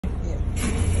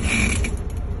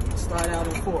start out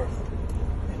in fourth.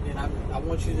 And then I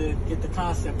want you to get the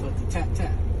concept of the tap,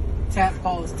 tap. Tap,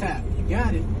 pause, tap. You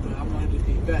got it, but I want it to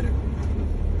be better.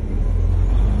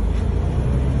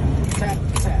 Tap,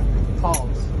 tap,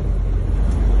 pause.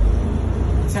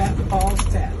 Tap, pause,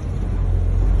 tap.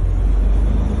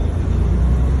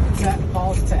 Tap,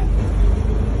 pause, tap.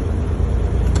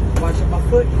 Watching my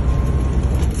foot.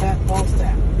 Tap, pause,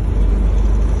 tap.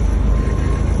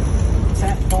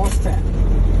 Tap, pause, tap.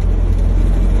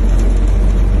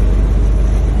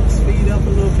 Speed up a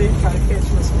little bit, try to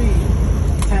catch my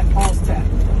speed. Tap, pause, tap.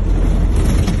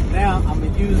 Now I'm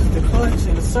going to use the clutch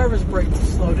and the service brake to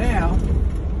slow down.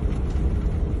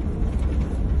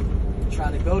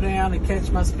 Try to go down and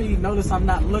catch my speed. Notice I'm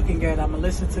not looking at it. I'm going to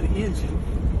listen to the engine.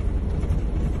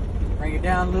 Bring it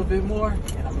down a little bit more,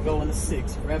 and I'm going to go into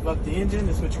 6. Rev up the engine.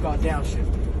 That's what you call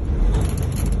downshift.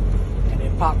 And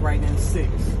then pop right into 6.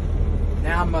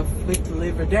 Now I'm going to flick the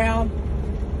lever down,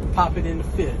 pop it into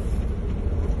 5th.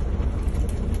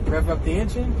 Rev up the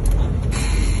engine,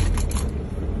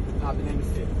 pop it into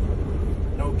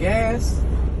 5th. No gas,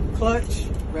 clutch,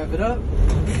 rev it up.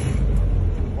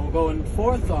 I'm going to go in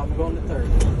 4th, or I'm going to go in 3rd.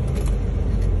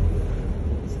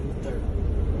 It's in the 3rd.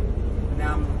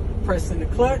 Now I'm pressing the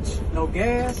clutch, no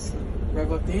gas,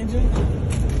 rev up the engine,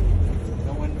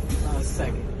 go in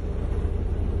 2nd.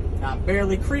 Now I'm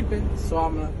barely creeping, so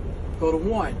I'm going to go to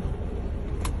 1.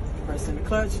 Pressing the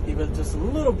clutch, give it just a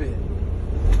little bit.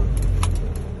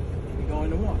 We go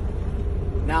into 1.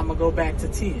 Now I'm going to go back to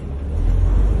 10.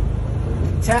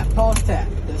 Tap, pause, tap.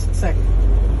 That's 2nd.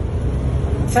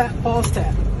 Tap, pause,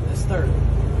 tap. That's 3rd.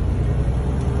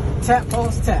 Tap,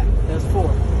 pause, tap. That's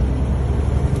 4th.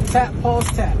 Tap, pause,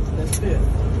 tap. That's 5th.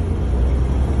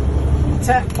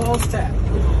 Tap, pause, tap.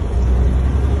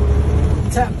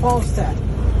 Tap, pause, tap.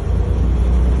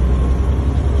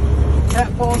 Tap,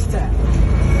 pause, tap.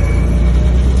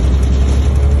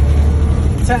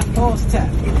 Tap, pause, tap.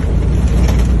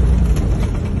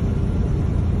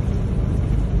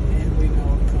 And we're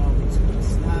going to come to the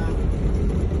stop.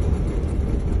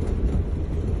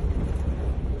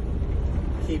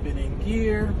 Keep it in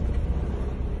gear.